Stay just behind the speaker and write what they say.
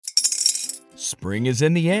Spring is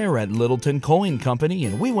in the air at Littleton Coin Company,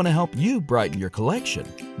 and we want to help you brighten your collection.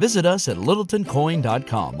 Visit us at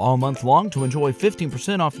littletoncoin.com all month long to enjoy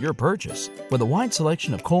 15% off your purchase. With a wide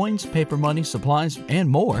selection of coins, paper money, supplies, and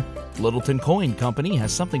more, Littleton Coin Company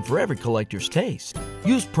has something for every collector's taste.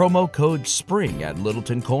 Use promo code SPRING at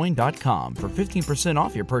littletoncoin.com for 15%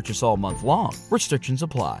 off your purchase all month long. Restrictions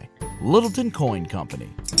apply. Littleton Coin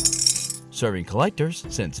Company. Serving collectors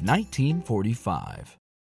since 1945.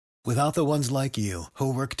 Without the ones like you,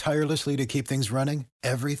 who work tirelessly to keep things running,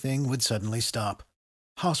 everything would suddenly stop.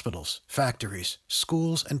 Hospitals, factories,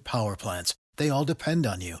 schools, and power plants, they all depend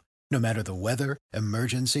on you. No matter the weather,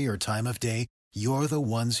 emergency, or time of day, you're the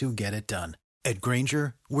ones who get it done. At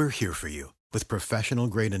Grainger, we're here for you with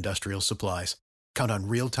professional-grade industrial supplies. Count on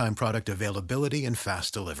real-time product availability and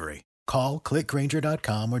fast delivery. Call, click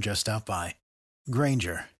Grainger.com, or just stop by.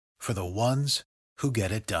 Grainger, for the ones who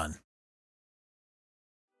get it done.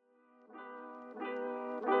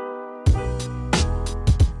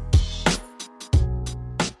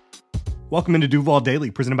 Welcome into Duval Daily,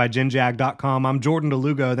 presented by GenJag.com. I'm Jordan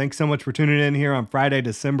DeLugo. Thanks so much for tuning in here on Friday,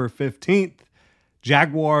 December 15th.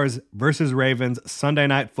 Jaguars versus Ravens, Sunday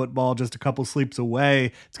Night Football, just a couple sleeps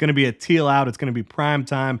away. It's going to be a teal out. It's going to be prime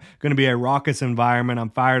time. Going to be a raucous environment.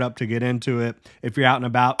 I'm fired up to get into it. If you're out and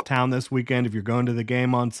about town this weekend, if you're going to the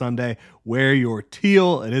game on Sunday, wear your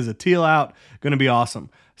teal. It is a teal out. Going to be awesome.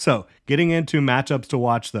 So, getting into matchups to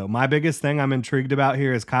watch, though. My biggest thing I'm intrigued about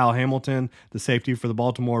here is Kyle Hamilton, the safety for the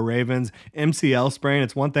Baltimore Ravens. MCL sprain.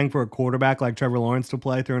 It's one thing for a quarterback like Trevor Lawrence to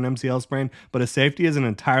play through an MCL sprain, but a safety is an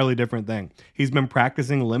entirely different thing. He's been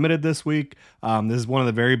practicing limited this week. This is one of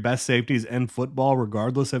the very best safeties in football,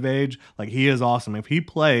 regardless of age. Like, he is awesome. If he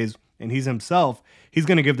plays, and he's himself, he's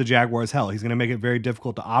going to give the Jaguars hell. He's going to make it very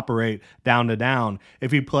difficult to operate down to down.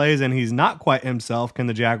 If he plays and he's not quite himself, can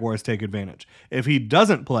the Jaguars take advantage? If he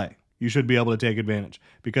doesn't play, you should be able to take advantage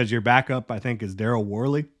because your backup, I think, is Darryl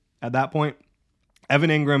Worley at that point. Evan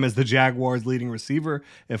Ingram is the Jaguars' leading receiver.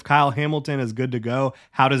 If Kyle Hamilton is good to go,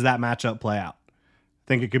 how does that matchup play out? I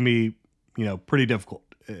think it can be, pretty difficult.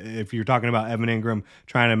 If you're talking about Evan Ingram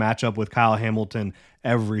trying to match up with Kyle Hamilton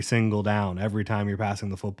every single down, every time you're passing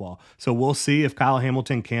the football. So we'll see if Kyle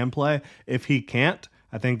Hamilton can play. If he can't,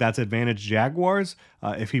 I think that's advantage Jaguars.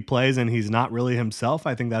 If he plays and he's not really himself,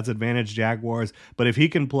 I think that's advantage Jaguars. But if he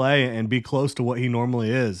can play and be close to what he normally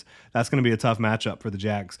is, that's going to be a tough matchup for the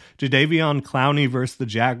Jags. Jadeveon Clowney versus the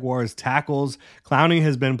Jaguars tackles. Clowney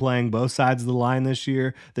has been playing both sides of the line this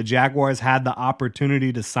year. The Jaguars had the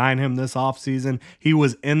opportunity to sign him this offseason. He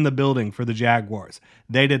was in the building for the Jaguars.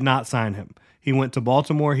 They did not sign him. He went to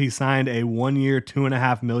Baltimore. He signed a 1-year,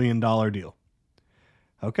 $2.5 million deal.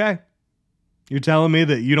 Okay. You're telling me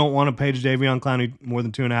that you don't want to pay Jadeveon Clowney more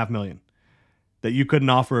than $2.5 million, that you couldn't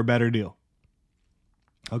offer a better deal.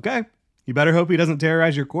 Okay. You better hope he doesn't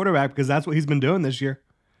terrorize your quarterback because that's what he's been doing this year.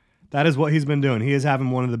 That is what he's been doing. He is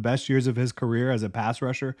having one of the best years of his career as a pass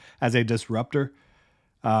rusher, as a disruptor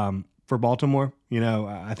for Baltimore.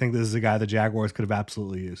 I think this is a guy the Jaguars could have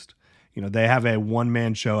absolutely used. They have a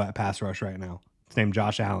one-man show at pass rush right now. It's named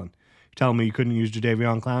Josh Allen. You're telling me you couldn't use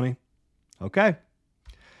Jadeveon Clowney? Okay.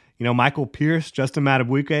 Michael Pierce, Justin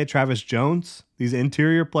Madubuike, Travis Jones, these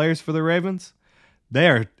interior players for the Ravens, they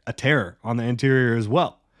are a terror on the interior as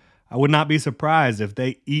well. I would not be surprised if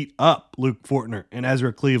they eat up Luke Fortner and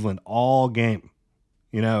Ezra Cleveland all game.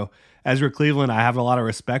 Ezra Cleveland, I have a lot of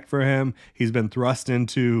respect for him. He's been thrust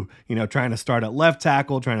into, trying to start at left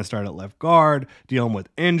tackle, trying to start at left guard, dealing with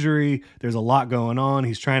injury. There's a lot going on.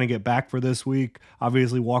 He's trying to get back for this week.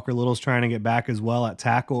 Obviously, Walker Little's trying to get back as well at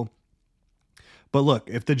tackle. But look,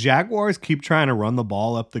 if the Jaguars keep trying to run the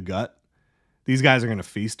ball up the gut, these guys are going to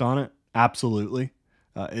feast on it. Absolutely.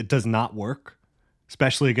 It does not work,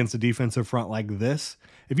 especially against a defensive front like this.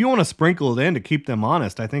 If you want to sprinkle it in to keep them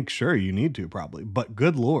honest, I think, sure, you need to probably. But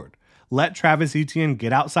good Lord, let Travis Etienne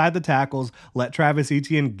get outside the tackles. Let Travis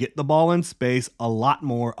Etienne get the ball in space a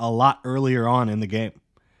lot earlier on in the game.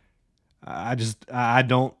 I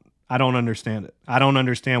don't understand it. I don't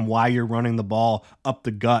understand why you're running the ball up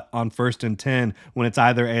the gut on 1st and 10 when it's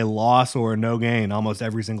either a loss or a no gain almost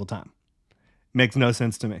every single time. Makes no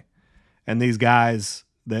sense to me. And these guys,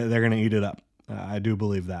 they're going to eat it up. I do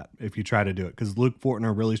believe that if you try to do it, because Luke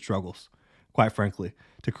Fortner really struggles, quite frankly,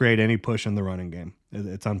 to create any push in the running game.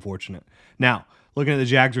 It's unfortunate. Now, looking at the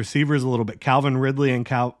Jags receivers a little bit, Calvin Ridley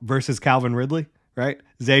versus Calvin Ridley, right?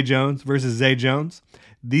 Zay Jones versus Zay Jones.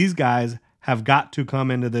 These guys have got to come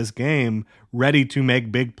into this game ready to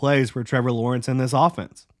make big plays for Trevor Lawrence in this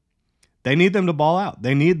offense. They need them to ball out.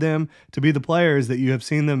 They need them to be the players that you have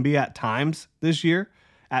seen them be at times this year,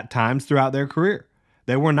 at times throughout their career.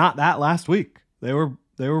 They were not that last week. They were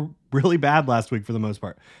They were really bad last week for the most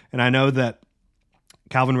part. And I know that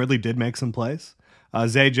Calvin Ridley did make some plays.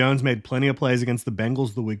 Zay Jones made plenty of plays against the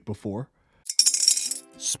Bengals the week before.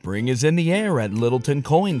 Spring is in the air at Littleton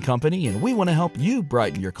Coin Company, and we want to help you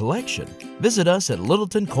brighten your collection. Visit us at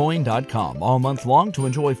littletoncoin.com all month long to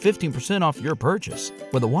enjoy 15% off your purchase.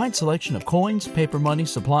 With a wide selection of coins, paper money,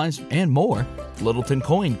 supplies, and more, Littleton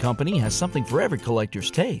Coin Company has something for every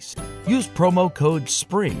collector's taste. Use promo code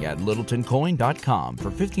SPRING at littletoncoin.com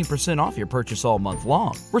for 15% off your purchase all month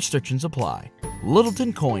long. Restrictions apply.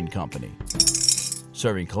 Littleton Coin Company.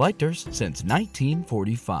 Serving collectors since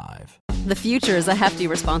 1945. The future is a hefty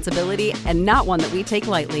responsibility and not one that we take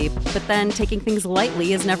lightly. But then taking things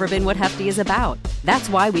lightly has never been what Hefty is about. That's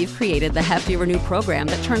why we've created the Hefty Renew program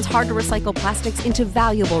that turns hard-to-recycle plastics into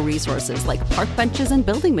valuable resources like park benches and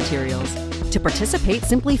building materials. To participate,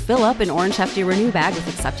 simply fill up an orange Hefty Renew bag with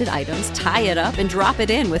accepted items, tie it up, and drop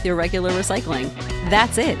it in with your regular recycling.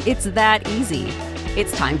 That's it. It's that easy.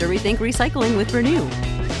 It's time to rethink recycling with Renew.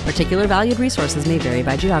 Particular valued resources may vary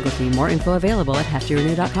by geography. More info available at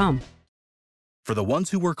heftyrenew.com. For the ones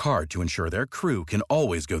who work hard to ensure their crew can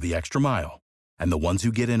always go the extra mile, and the ones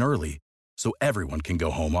who get in early so everyone can go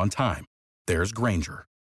home on time, there's Grainger,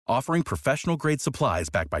 offering professional-grade supplies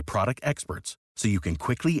backed by product experts so you can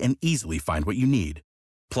quickly and easily find what you need.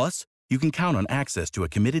 Plus, you can count on access to a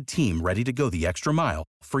committed team ready to go the extra mile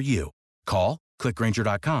for you. Call, click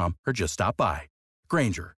Grainger.com, or just stop by.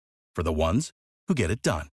 Grainger, for the ones who get it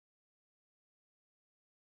done.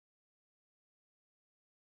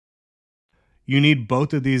 You need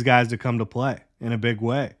both of these guys to come to play in a big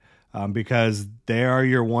way because they are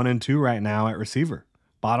your 1 and 2 right now at receiver.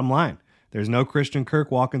 Bottom line, there's no Christian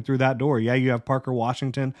Kirk walking through that door. Yeah, you have Parker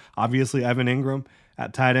Washington, obviously Evan Ingram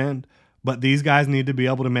at tight end, but these guys need to be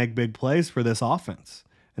able to make big plays for this offense.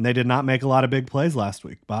 And they did not make a lot of big plays last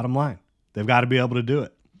week. Bottom line, they've got to be able to do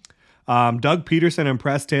it. Doug Peterson and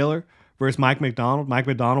Press Taylor versus Mike Macdonald. Mike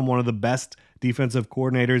Macdonald, one of the best defensive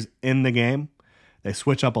coordinators in the game. They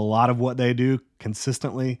switch up a lot of what they do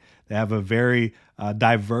consistently. They have a very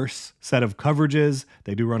diverse set of coverages.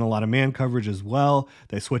 They do run a lot of man coverage as well.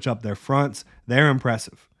 They switch up their fronts. They're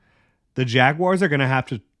impressive. The Jaguars are going to have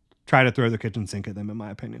to try to throw the kitchen sink at them, in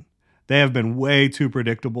my opinion. They have been way too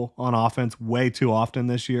predictable on offense way too often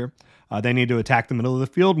this year. They need to attack the middle of the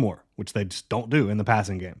field more, which they just don't do in the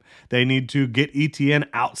passing game. They need to get ETN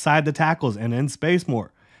outside the tackles and in space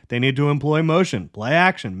more. They need to employ motion, play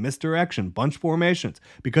action, misdirection, bunch formations,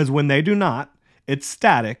 because when they do not, it's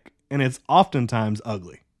static and it's oftentimes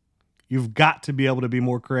ugly. You've got to be able to be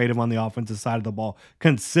more creative on the offensive side of the ball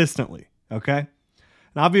consistently, okay? And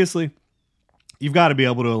obviously, you've got to be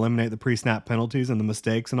able to eliminate the pre-snap penalties and the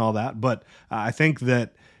mistakes and all that, but I think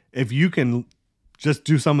that if you can just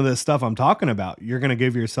do some of this stuff I'm talking about, you're going to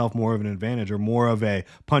give yourself more of an advantage or more of a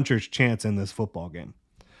puncher's chance in this football game.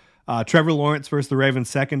 Trevor Lawrence versus the Ravens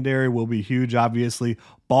secondary will be huge, obviously.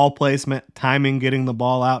 Ball placement, timing, getting the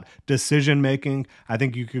ball out, decision-making. I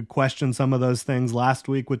think you could question some of those things last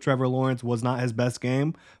week with Trevor Lawrence. Was not his best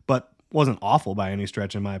game, but wasn't awful by any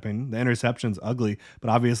stretch, in my opinion. The interception's ugly, but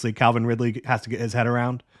obviously Calvin Ridley has to get his head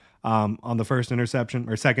around on the first interception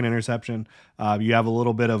or second interception. You have a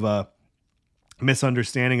little bit of a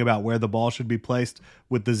misunderstanding about where the ball should be placed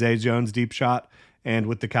with the Zay Jones deep shot and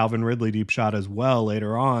with the Calvin Ridley deep shot as well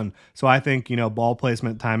later on. So I think, ball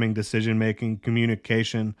placement, timing, decision-making,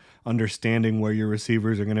 communication, understanding where your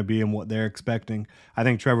receivers are going to be and what they're expecting. I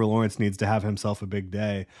think Trevor Lawrence needs to have himself a big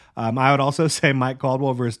day. I would also say Mike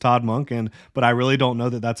Caldwell versus Todd Monken, but I really don't know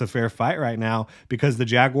that that's a fair fight right now because the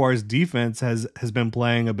Jaguars defense has been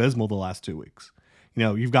playing abysmal the last 2 weeks.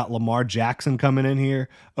 You've got Lamar Jackson coming in here,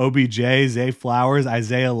 OBJ, Zay Flowers,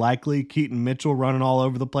 Isaiah Likely, Keaton Mitchell running all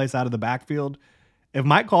over the place out of the backfield. If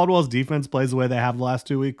Mike Caldwell's defense plays the way they have the last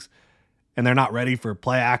 2 weeks and they're not ready for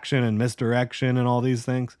play action and misdirection and all these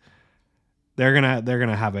things, they're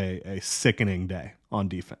gonna have a sickening day on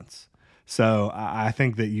defense. So I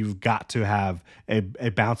think that you've got to have a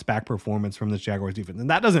bounce back performance from the Jaguars defense. And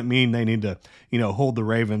that doesn't mean they need to, hold the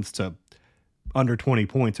Ravens to under 20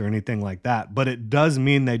 points or anything like that. But it does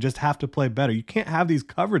mean they just have to play better. You can't have these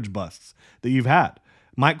coverage busts that you've had.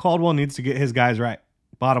 Mike Caldwell needs to get his guys right.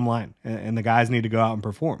 Bottom line, and the guys need to go out and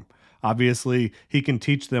perform. Obviously, he can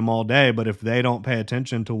teach them all day, but if they don't pay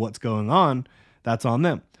attention to what's going on, that's on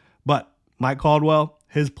them. But Mike Caldwell,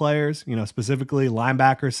 his players, specifically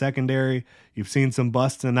linebacker, secondary, you've seen some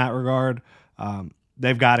busts in that regard.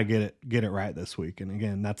 They've got to get it right this week. And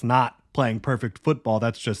again, that's not playing perfect football.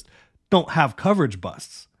 That's just don't have coverage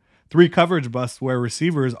busts. 3 coverage busts where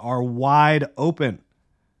receivers are wide open.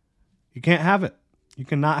 You can't have it. You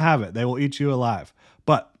cannot have it. They will eat you alive.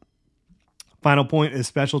 But Final point is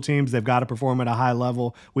special teams. They've got to perform at a high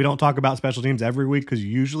level. We don't talk about special teams every week because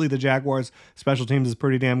usually the Jaguars' special teams is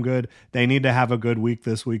pretty damn good. They need to have a good week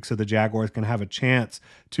this week so the Jaguars can have a chance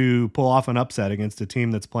to pull off an upset against a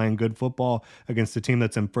team that's playing good football, against a team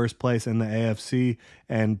that's in first place in the AFC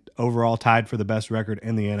and overall tied for the best record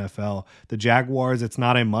in the NFL. The Jaguars, it's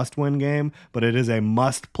not a must-win game, but it is a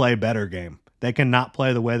must-play better game. They cannot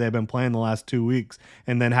play the way they've been playing the last 2 weeks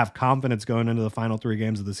and then have confidence going into the final 3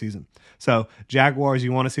 games of the season. So Jaguars,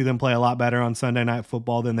 you want to see them play a lot better on Sunday Night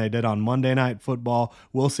Football than they did on Monday Night Football.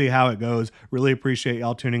 We'll see how it goes. Really appreciate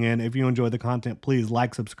y'all tuning in. If you enjoy the content, please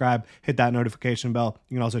like, subscribe, hit that notification bell.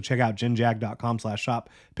 You can also check out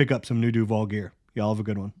genjag.com/shop. Pick up some new Duval gear. Y'all have a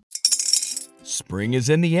good one. Spring is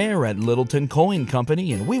in the air at Littleton Coin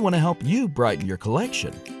Company, and we want to help you brighten your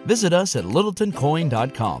collection. Visit us at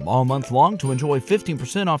littletoncoin.com all month long to enjoy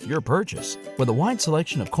 15% off your purchase. With a wide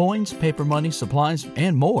selection of coins, paper money, supplies,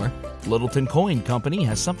 and more, Littleton Coin Company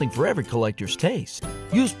has something for every collector's taste.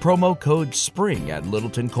 Use promo code SPRING at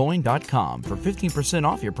littletoncoin.com for 15%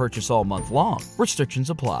 off your purchase all month long. Restrictions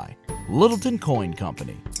apply. Littleton Coin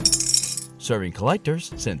Company. Serving collectors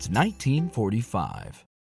since 1945.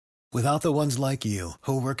 Without the ones like you,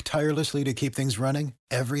 who work tirelessly to keep things running,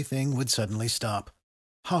 everything would suddenly stop.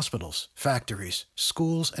 Hospitals, factories,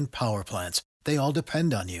 schools, and power plants, they all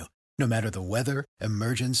depend on you. No matter the weather,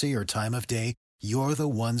 emergency, or time of day, you're the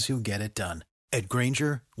ones who get it done. At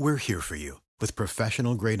Grainger, we're here for you with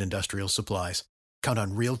professional-grade industrial supplies. Count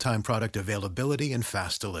on real-time product availability and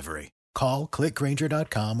fast delivery. Call, click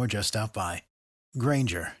Grainger.com, or just stop by.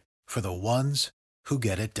 Grainger, for the ones who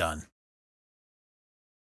get it done.